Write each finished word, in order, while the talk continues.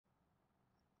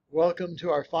Welcome to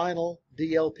our final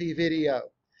DLP video.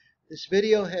 This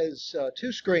video has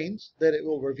two screens that it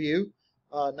will review,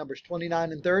 numbers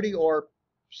 29 and 30 or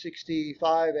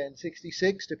 65 and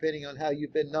 66 depending on how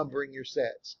you've been numbering your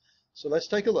sets. So let's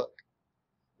take a look.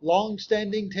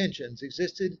 Long-standing tensions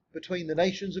existed between the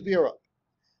nations of Europe.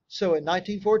 So in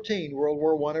 1914, World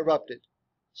War I erupted.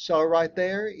 So right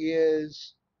there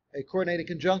is a coordinated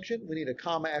conjunction. We need a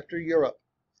comma after Europe.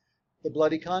 The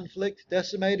bloody conflict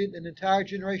decimated an entire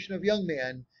generation of young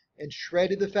men and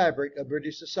shredded the fabric of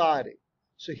British society.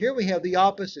 So here we have the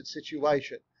opposite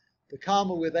situation. The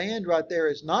comma with and right there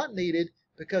is not needed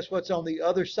because what's on the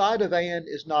other side of and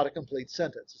is not a complete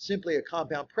sentence. It's simply a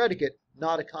compound predicate,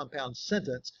 not a compound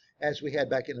sentence, as we had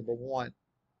back in number 1.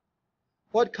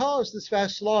 What caused this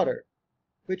vast slaughter,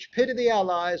 which pitted the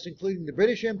Allies, including the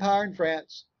British Empire and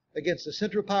France, against the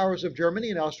Central Powers of Germany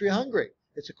and Austria-Hungary?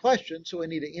 It's a question, so we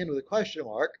need to end with a question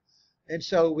mark. And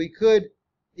so we could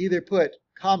either put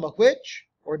comma which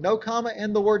or no comma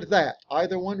and the word that.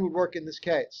 Either one would work in this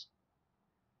case.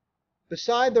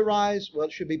 Beside the rise, well,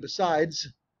 it should be besides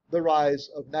the rise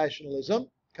of nationalism,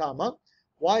 comma,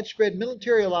 widespread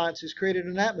military alliances created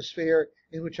an atmosphere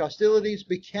in which hostilities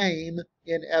became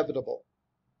inevitable.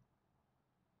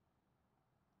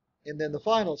 And then the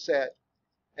final set.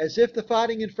 As if the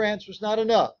fighting in France was not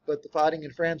enough, but the fighting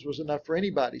in France was enough for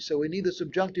anybody. So we need the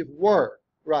subjunctive were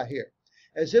right here.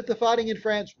 As if the fighting in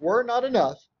France were not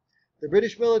enough, the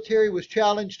British military was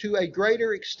challenged to a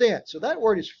greater extent. So that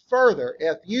word is further,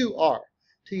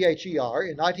 F-U-R-T-H-E-R,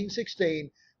 in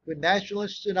 1916, when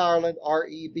nationalists in Ireland,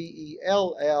 R-E-B-E-L-L-E-D,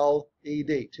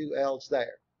 two L's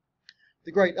there.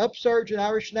 The great upsurge in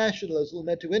Irish nationalism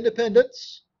led to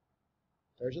independence,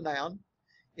 there's a noun,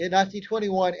 in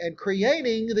 1921 and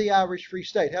creating the Irish Free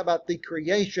State. How about the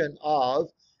creation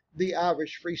of the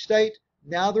Irish Free State,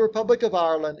 now the Republic of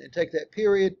Ireland, and take that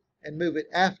period and move it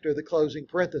after the closing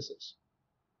parenthesis.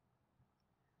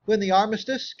 When the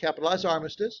armistice, capitalized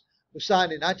armistice, was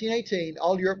signed in 1918,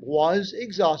 all Europe was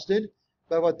exhausted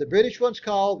by what the British once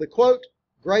called the, quote,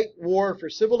 Great War for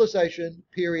Civilization,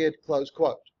 period, close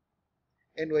quote.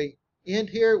 And we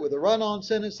end here with a run-on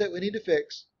sentence that we need to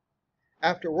fix.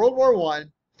 After World War I,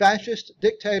 fascist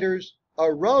dictators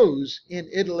arose in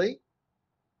Italy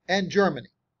and Germany.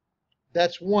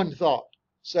 That's one thought.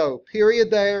 So, period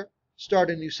there,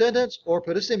 start a new sentence, or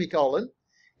put a semicolon.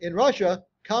 In Russia,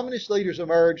 communist leaders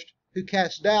emerged who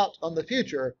cast doubt on the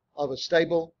future of a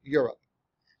stable Europe.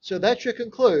 So that should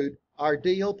conclude our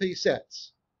DLP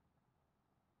sets.